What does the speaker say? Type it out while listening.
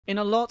In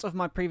a lot of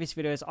my previous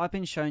videos, I've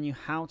been showing you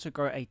how to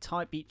grow a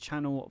type beat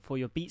channel for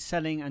your beat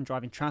selling and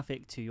driving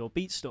traffic to your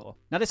beat store.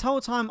 Now this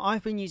whole time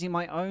I've been using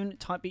my own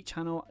type beat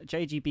channel,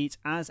 JG Beats,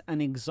 as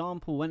an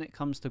example when it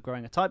comes to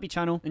growing a type beat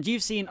channel. And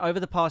you've seen over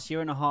the past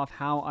year and a half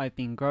how I've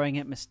been growing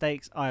it,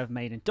 mistakes I have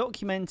made and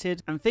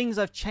documented, and things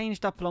I've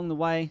changed up along the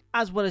way,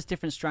 as well as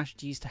different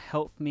strategies to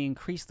help me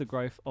increase the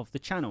growth of the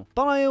channel.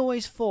 But I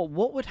always thought,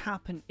 what would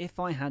happen if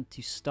I had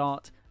to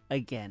start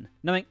again,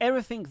 knowing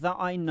everything that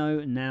I know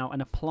now and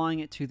applying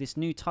it to this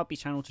new type beat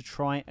channel to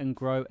try and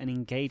grow an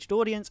engaged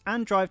audience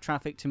and drive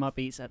traffic to my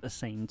beats at the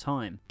same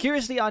time.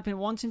 Curiously, I'd been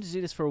wanting to do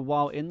this for a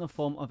while in the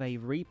form of a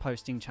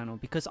reposting channel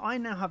because I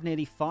now have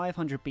nearly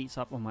 500 beats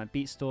up on my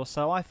beat store,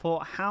 so I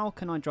thought, how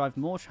can I drive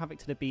more traffic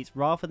to the beats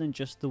rather than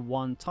just the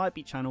one type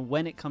beat channel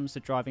when it comes to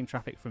driving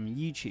traffic from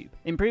YouTube.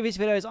 In previous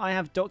videos I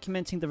have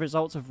documenting the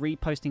results of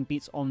reposting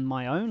beats on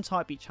my own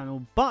type beat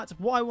channel, but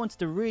what I wanted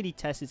to really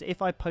test is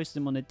if I posted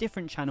them on a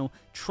different channel,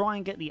 try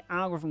and get the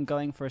algorithm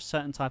going for a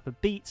certain type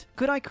of beat,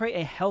 could I create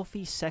a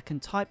healthy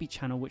second type beat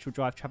channel which will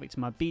drive traffic to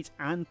my beats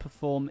and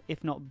perform,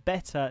 if not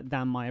better,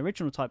 than my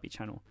original type beat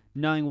channel,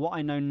 knowing what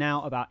I know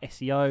now about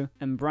SEO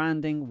and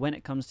branding when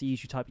it comes to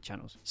YouTube type beat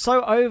channels.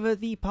 So over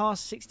the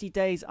past 60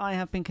 days I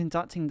have been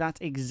conducting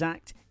that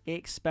exact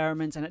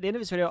experiment, and at the end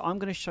of this video I'm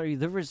going to show you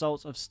the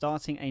results of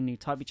starting a new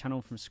type beat channel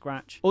from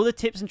scratch, all the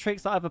tips and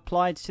tricks that I've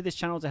applied to this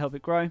channel to help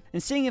it grow,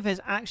 and seeing if there's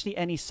actually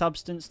any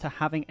substance to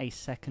having a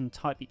second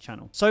type beat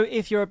channel. So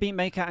if you're a beat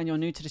maker and you're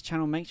new to this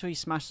channel, make sure you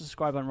smash the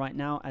subscribe button right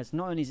now, as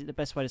not only is it the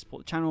best way to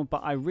support the channel,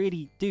 but I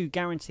really do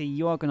guarantee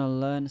you are going to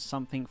learn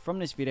something from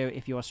this video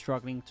if you are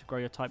struggling to grow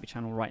your type beat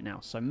channel right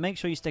now. So make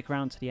sure you stick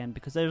around to the end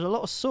because there's a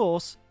lot of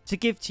source to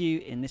give to you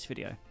in this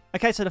video.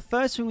 Okay, so the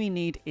first thing we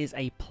need is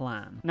a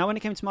plan. Now, when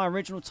it came to my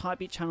original type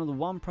beat channel, the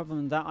one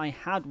problem that I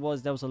had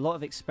was there was a lot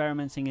of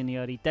experimenting in the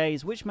early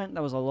days, which meant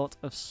there was a lot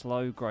of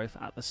slow growth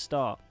at the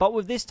start. But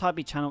with this type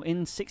beat channel,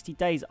 in 60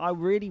 days, I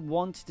really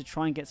wanted to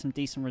try and get some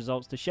decent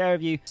results to share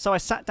with you. So I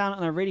sat down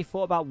and I really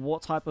thought about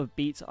what type of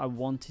beats I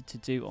wanted to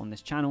do on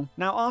this channel.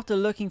 Now, after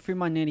looking through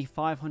my nearly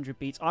 500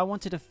 beats, I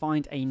wanted to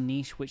find a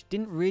niche which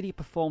didn't really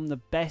perform the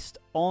best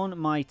on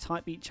my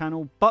type beat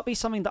channel, but be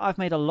something that I've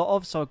made a lot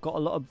of, so I've got a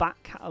lot of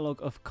back catalogue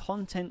of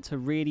content to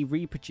really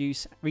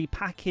reproduce,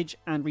 repackage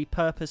and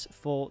repurpose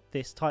for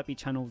this type beat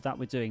channel that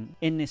we're doing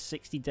in this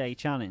 60-day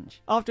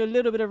challenge. After a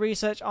little bit of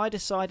research, I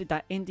decided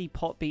that indie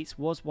pop beats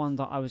was one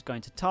that I was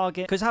going to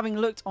target, because having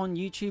looked on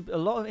YouTube, a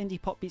lot of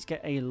indie pop beats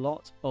get a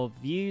lot of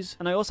views,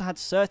 and I also had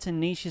certain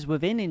niches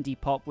within indie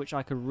pop which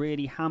I could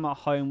really hammer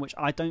home, which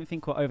I don't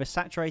think were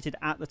oversaturated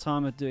at the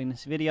time of doing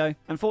this video.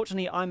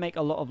 Unfortunately, I make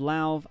a lot of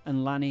Lauv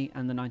and Lani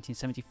and the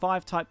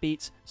 1975 type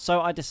beats,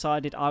 so I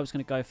decided I was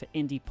going to go for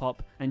indie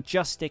pop and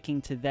just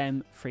sticking to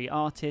them three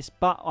artists,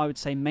 but I would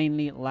say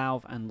mainly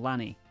Lauv and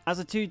Lani, as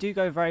the two do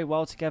go very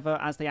well together,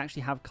 as they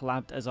actually have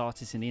collabed as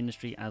artists in the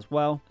industry as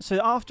well. So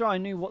after I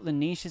knew what the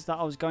niches that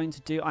I was going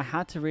to do, I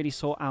had to really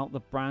sort out the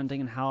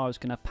branding and how I was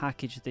going to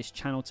package this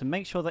channel to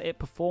make sure that it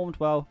performed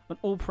well on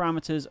all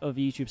parameters of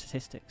YouTube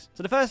statistics.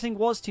 So the first thing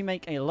was to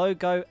make a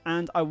logo,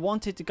 and I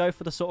wanted to go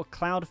for the sort of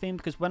cloud theme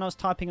because when I was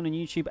typing on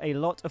YouTube, a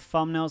lot of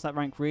thumbnails that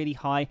rank really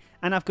high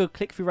and have good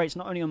click-through rates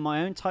not only on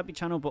my own type beat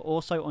channel but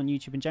also on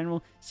YouTube in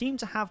general seem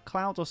to have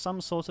clouds or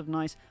some sort of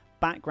nice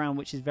background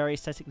which is very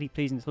aesthetically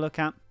pleasing to look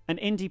at. And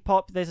indie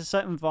pop, there's a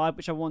certain vibe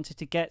which I wanted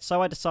to get,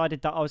 so I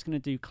decided that I was going to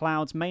do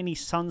clouds, mainly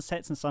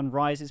sunsets and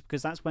sunrises,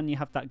 because that's when you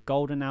have that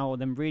golden hour,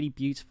 them really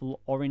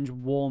beautiful orange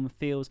warm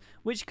feels,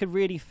 which could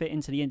really fit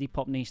into the indie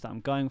pop niche that I'm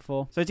going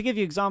for. So to give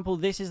you an example,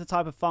 this is the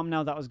type of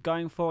thumbnail that I was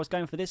going for. I was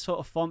going for this sort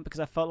of font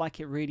because I felt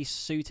like it really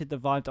suited the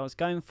vibe that I was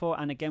going for,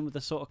 and again with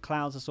the sort of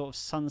clouds, the sort of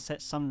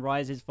sunset,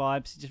 sunrises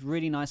vibes, it's just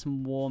really nice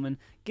and warm and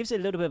gives it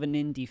a little bit of an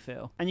indie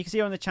feel. And you can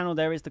see on the channel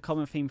there is the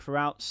common theme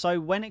throughout, so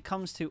when it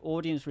comes to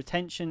audience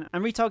retention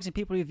and retargeting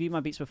people who viewed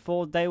my beats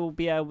before, they will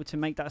be able to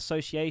make that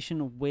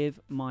association with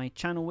my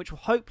channel, which will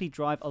hopefully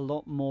drive a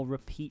lot more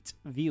repeat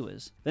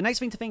viewers. The next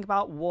thing to think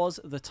about was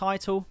the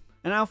title.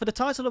 And now for the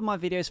title of my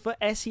videos, for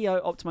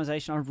SEO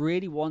optimization, I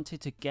really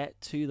wanted to get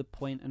to the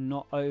point and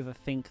not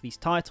overthink these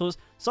titles.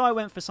 So I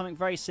went for something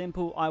very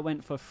simple. I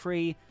went for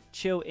free,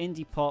 chill,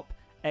 indie pop,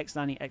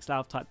 X-Lani,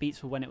 X-Lauv type beats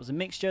for when it was a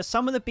mixture.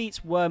 Some of the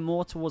beats were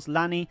more towards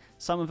Lani,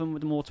 some of them were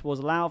more towards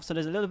Lauv, so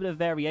there's a little bit of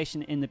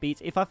variation in the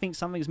beats. If I think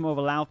something is more of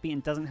a Lauv beat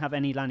and doesn't have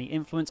any Lani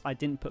influence, I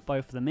didn't put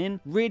both of them in.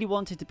 Really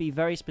wanted to be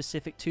very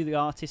specific to the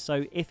artist,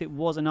 so if it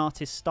was an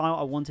artist style,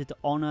 I wanted to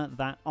honor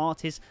that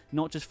artist,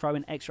 not just throw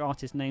in extra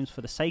artist names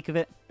for the sake of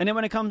it. And then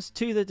when it comes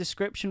to the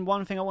description,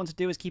 one thing I want to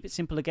do is keep it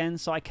simple again,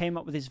 so I came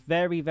up with this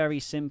very,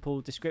 very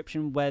simple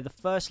description where the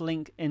first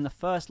link in the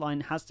first line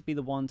has to be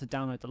the one to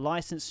download the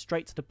license,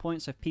 straight to the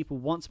point, so if people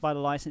want to buy the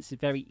license, it's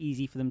very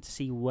easy for them to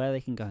see where they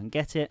can go and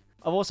get it.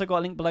 I've also got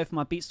a link below for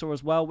my Beat Store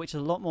as well, which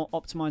is a lot more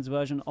optimized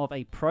version of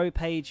a pro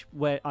page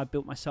where I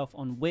built myself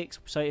on Wix.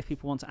 So if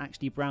people want to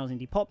actually browse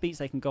indie pop beats,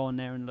 they can go on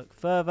there and look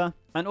further.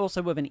 And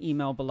also with an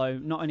email below,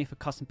 not only for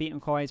custom beat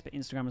inquiries, but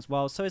Instagram as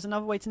well. So it's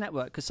another way to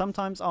network, because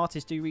sometimes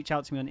artists do reach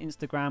out to me on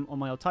Instagram on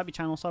my old Typey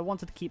channel, so I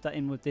wanted to keep that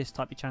in with this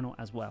Typey channel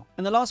as well.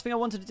 And the last thing I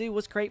wanted to do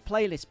was create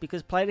playlists,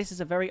 because playlists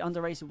is a very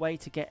underrated way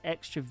to get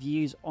extra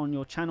views on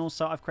your channel.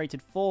 So I've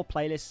created 4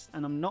 playlists,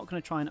 and I'm not going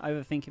to try and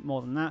overthink it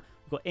more than that.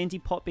 We've got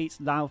indie pop beats,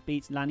 loud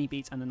beats, Lanny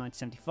beats, and the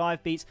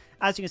 1975 beats.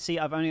 As you can see,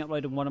 I've only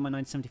uploaded one of my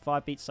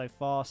 1975 beats so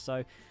far,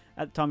 so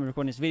at the time of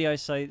recording this video,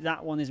 so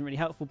that one isn't really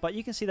helpful, but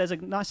you can see there's a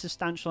nice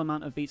substantial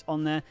amount of beats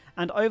on there.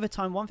 And over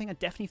time, one thing I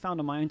definitely found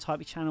on my own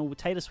Typey channel with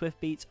Taylor Swift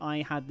beats,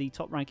 I had the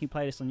top ranking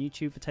playlist on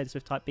YouTube for Taylor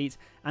Swift type beats,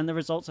 and the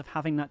results of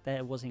having that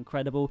there was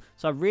incredible.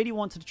 So I really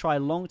wanted to try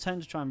long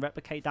term to try and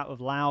replicate that with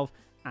Lauv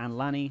and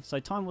Lanny. So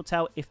time will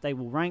tell if they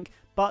will rank,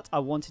 but I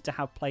wanted to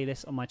have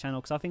playlists on my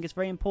channel because I think it's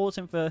very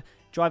important for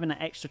driving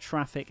that extra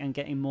traffic and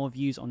getting more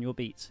views on your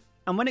beats.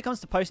 And when it comes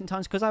to posting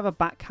times, because I have a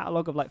back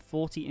catalogue of like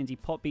 40 indie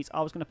pop beats,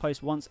 I was going to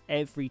post once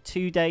every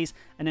 2 days,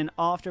 and then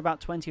after about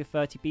 20 or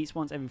 30 beats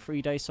once every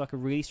 3 days, so I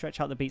could really stretch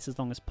out the beats as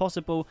long as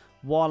possible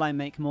while I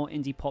make more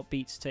indie pop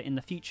beats to in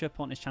the future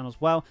put on this channel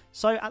as well.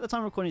 So at the time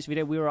of recording this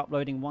video, we were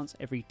uploading once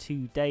every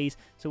 2 days.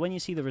 So when you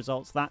see the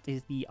results, that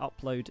is the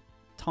upload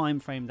time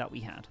frame that we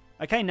had.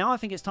 Okay, now I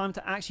think it's time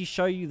to actually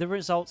show you the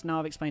results. Now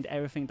I've explained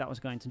everything that I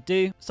was going to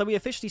do. So we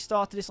officially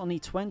started this on the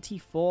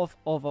 24th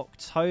of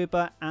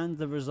October, and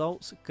the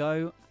results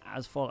go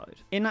as followed.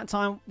 In that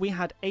time, we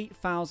had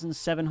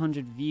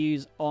 8,700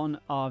 views on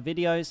our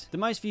videos. The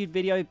most viewed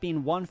video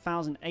being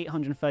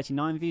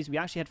 1,839 views. We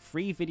actually had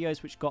 3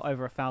 videos which got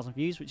over 1,000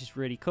 views, which is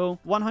really cool.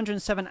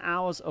 107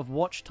 hours of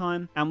watch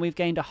time, and we've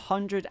gained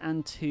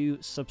 102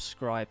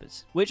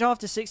 subscribers, which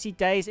after 60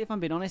 days, if I'm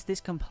being honest, this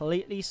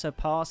completely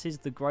surpasses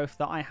the growth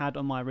that I had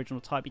on my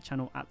original Typey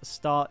channel at the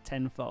start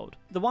tenfold.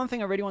 The one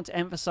thing I really want to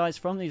emphasize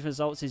from these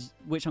results is,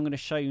 which I'm going to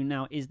show you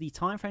now, is the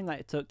time frame that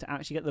it took to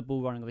actually get the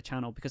ball running of the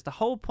channel, because the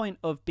whole point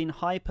of being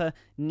hyper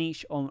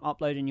niche on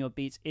uploading your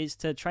beats is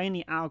to train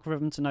the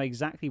algorithm to know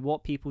exactly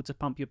what people to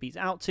pump your beats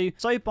out to.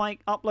 So by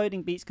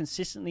uploading beats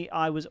consistently,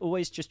 I was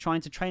always just trying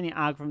to train the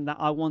algorithm that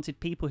I wanted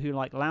people who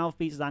like loud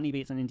beats, Lanny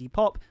beats, and indie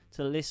pop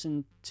to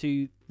listen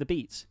to the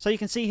beats. So you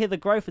can see here the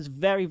growth was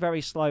very,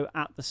 very slow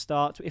at the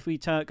start. If we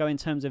go in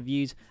terms of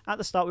views, at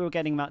the start we were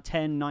getting about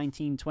 10,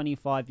 19,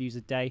 25 views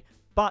a day.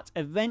 But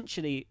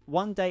eventually,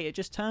 one day, it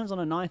just turns on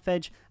a knife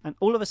edge, and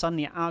all of a sudden,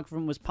 the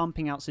algorithm was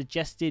pumping out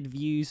suggested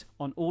views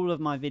on all of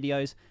my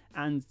videos,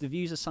 and the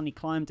views have suddenly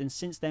climbed, and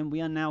since then,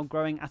 we are now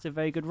growing at a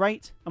very good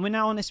rate. And we're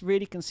now on this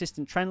really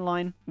consistent trend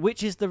line,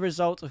 which is the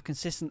result of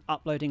consistent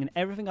uploading, and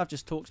everything I've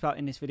just talked about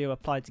in this video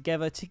applied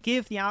together to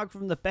give the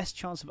algorithm the best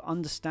chance of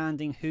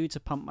understanding who to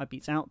pump my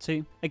beats out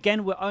to.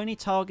 Again, we're only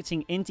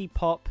targeting indie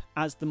pop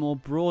as the more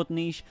broad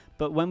niche,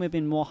 but when we've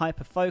been more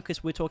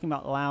hyper-focused, we're talking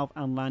about Lauv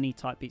and Lanny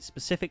type beats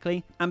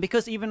specifically. And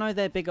because even though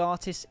they're big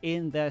artists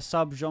in their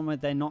sub-genre,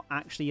 they're not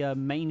actually a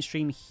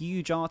mainstream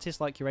huge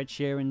artist like your Ed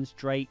Sheerans,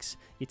 Drakes,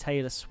 your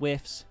Taylor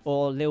Swifts,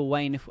 or Lil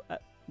Wayne,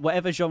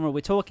 whatever genre we're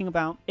talking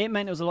about, it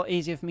meant it was a lot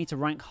easier for me to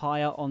rank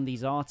higher on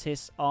these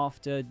artists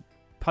after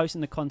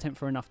posting the content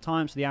for enough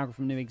time, so the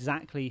algorithm knew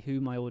exactly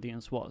who my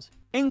audience was.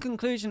 In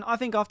conclusion, I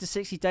think after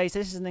 60 days,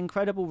 this is an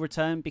incredible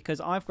return, because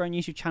I've grown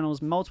YouTube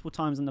channels multiple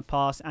times in the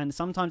past, and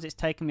sometimes it's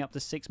taken me up to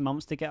 6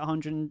 months to get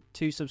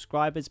 102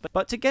 subscribers,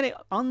 but to get it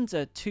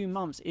under 2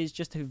 months is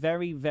just a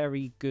very,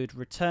 very good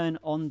return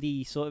on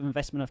the sort of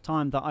investment of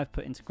time that I've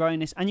put into growing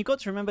this. And you've got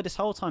to remember, this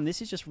whole time,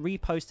 this is just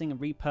reposting and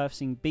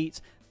repurposing beats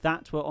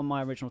that were on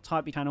my original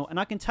Typey channel, and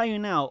I can tell you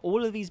now,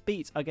 all of these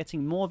beats are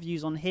getting more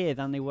views on here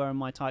than they were on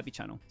my Typey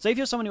channel. So if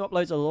you're someone who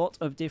uploads a lot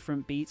of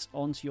different beats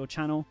onto your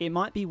channel, it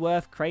might be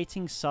worth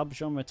creating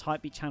sub-genre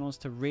Typey channels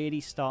to really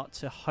start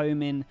to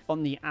home in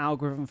on the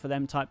algorithm for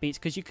them type beats,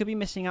 because you could be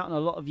missing out on a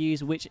lot of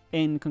views, which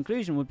in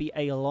conclusion would be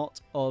a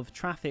lot of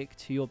traffic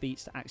to your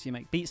beats to actually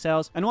make beat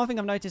sales. And one thing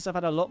I've noticed, I've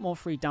had a lot more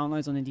free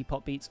downloads on indie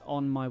pop beats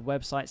on my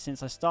website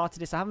since I started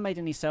this. I haven't made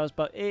any sales,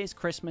 but it is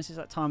Christmas, it's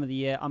that time of the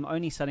year. I'm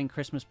only selling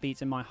Christmas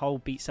beats in my whole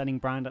beat selling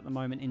brand at the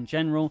moment in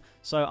general,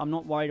 so I'm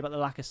not worried about the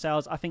lack of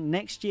sales. I think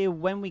next year,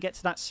 when we get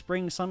to that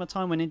spring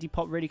summertime when indie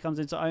pop really comes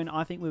into own,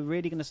 I think we're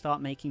really going to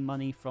start making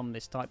money from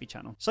this Typey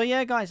channel. So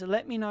yeah guys,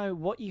 let me know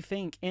what you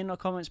think in the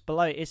comments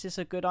below. Is this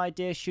a good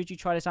idea? Should you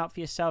try this out for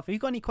yourself? If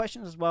you've got any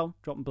questions as well,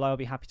 drop them below, I'll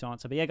be happy to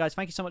answer. But yeah guys,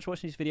 thank you so much for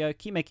watching this video,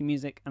 keep making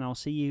music, and I'll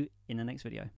see you in the next video.